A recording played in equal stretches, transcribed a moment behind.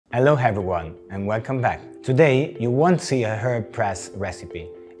Hello everyone and welcome back. Today you won't see a HERBPRESS recipe.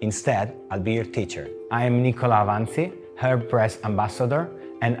 Instead, I'll be your teacher. I am Niccolò, HERBPRESS ambassador,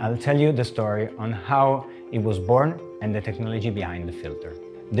 and I'll tell you the story on how it was born and the technology behind the filter.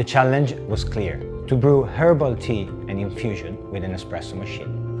 The challenge was clear: to brew herbal tea and infusion with an espresso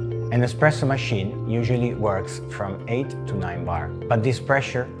machine. An espresso machine usually works from 8 to 9 bar, but this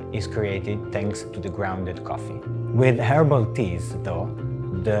pressure is created thanks to the grounded coffee. With herbal teas, though,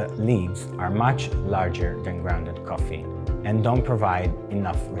 the leaves are much larger than grounded coffee and don't provide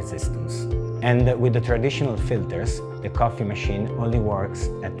enough resistance. And with the traditional filters, the coffee machine only works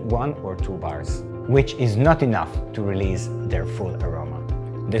at 1 or 2 bars, which is not enough to release their full aroma.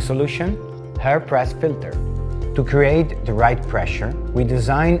 The solution? HERBPRESS filter. To create the right pressure, we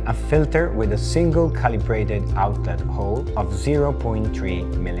designed a filter with a single calibrated outlet hole of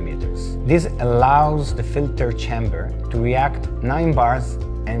 0.3 millimeters. This allows the filter chamber to react 9 bars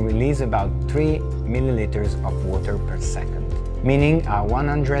and release about 3 milliliters of water per second, meaning a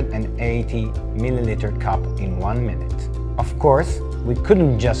 180 milliliter cup in 1 minute. Of course, we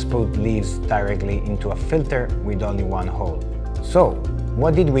couldn't just put leaves directly into a filter with only one hole. So,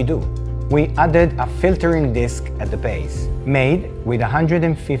 what did we do? We added a filtering disc at the base, made with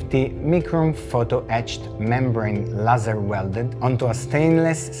 150 micron photo-etched membrane laser welded onto a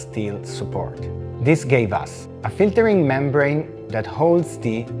stainless steel support. This gave us a filtering membrane that holds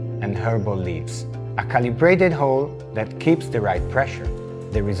tea and herbal leaves, a calibrated hole that keeps the right pressure.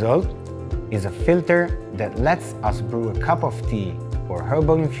 The result is a filter that lets us brew a cup of tea or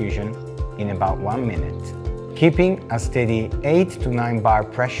herbal infusion in about 1 minute, keeping a steady 8 to 9 bar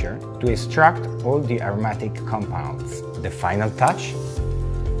pressure to extract all the aromatic compounds. The final touch?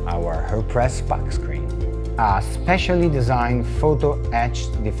 Our HERBPRESS pack screen, a specially designed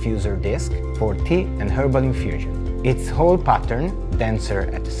photo-etched diffuser disc for tea and herbal infusion. Its hole pattern, denser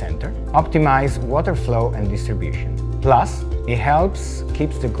at the center, optimizes water flow and distribution. Plus, it helps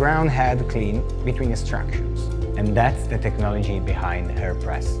keep the ground head clean between extractions. And that's the technology behind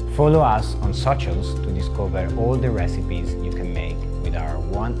HERBPRESS. Follow us on socials to discover all the recipes you can make with our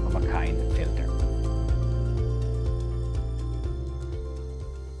one-of-a-kind filter.